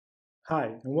Hi,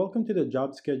 and welcome to the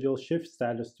Job Schedule Shift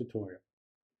Status tutorial.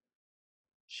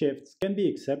 Shifts can be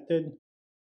accepted,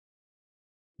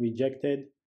 rejected,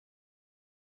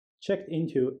 checked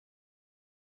into,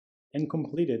 and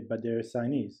completed by their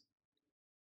assignees.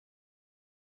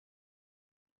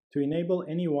 To enable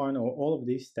any one or all of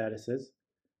these statuses,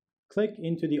 click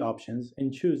into the options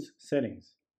and choose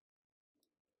Settings.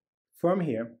 From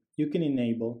here, you can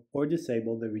enable or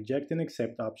disable the Reject and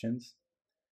Accept options,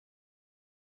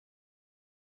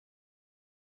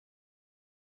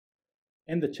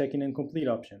 and the Check-in and Complete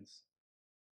options.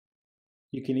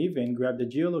 You can even grab the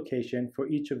geolocation for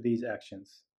each of these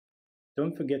actions.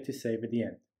 Don't forget to save at the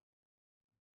end.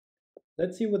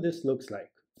 Let's see what this looks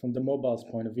like from the mobile's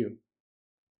point of view.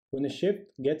 When a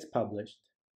shift gets published,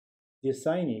 the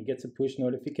assignee gets a push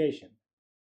notification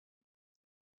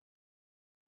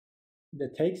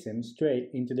that takes him straight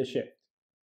into the shift.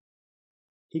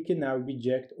 He can now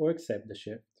reject or accept the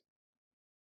shift.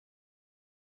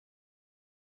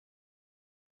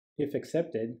 If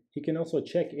accepted, he can also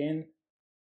check in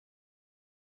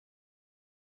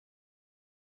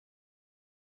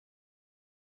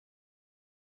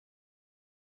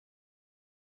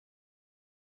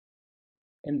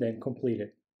and then complete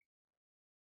it.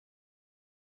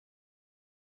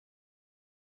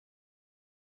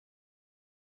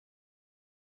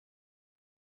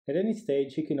 At any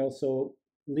stage, he can also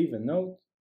leave a note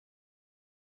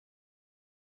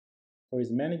for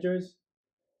his managers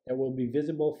that will be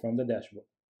visible from the dashboard.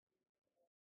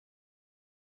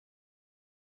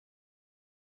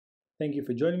 Thank you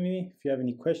for joining me. If you have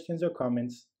any questions or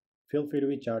comments, feel free to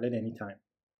reach out at any time.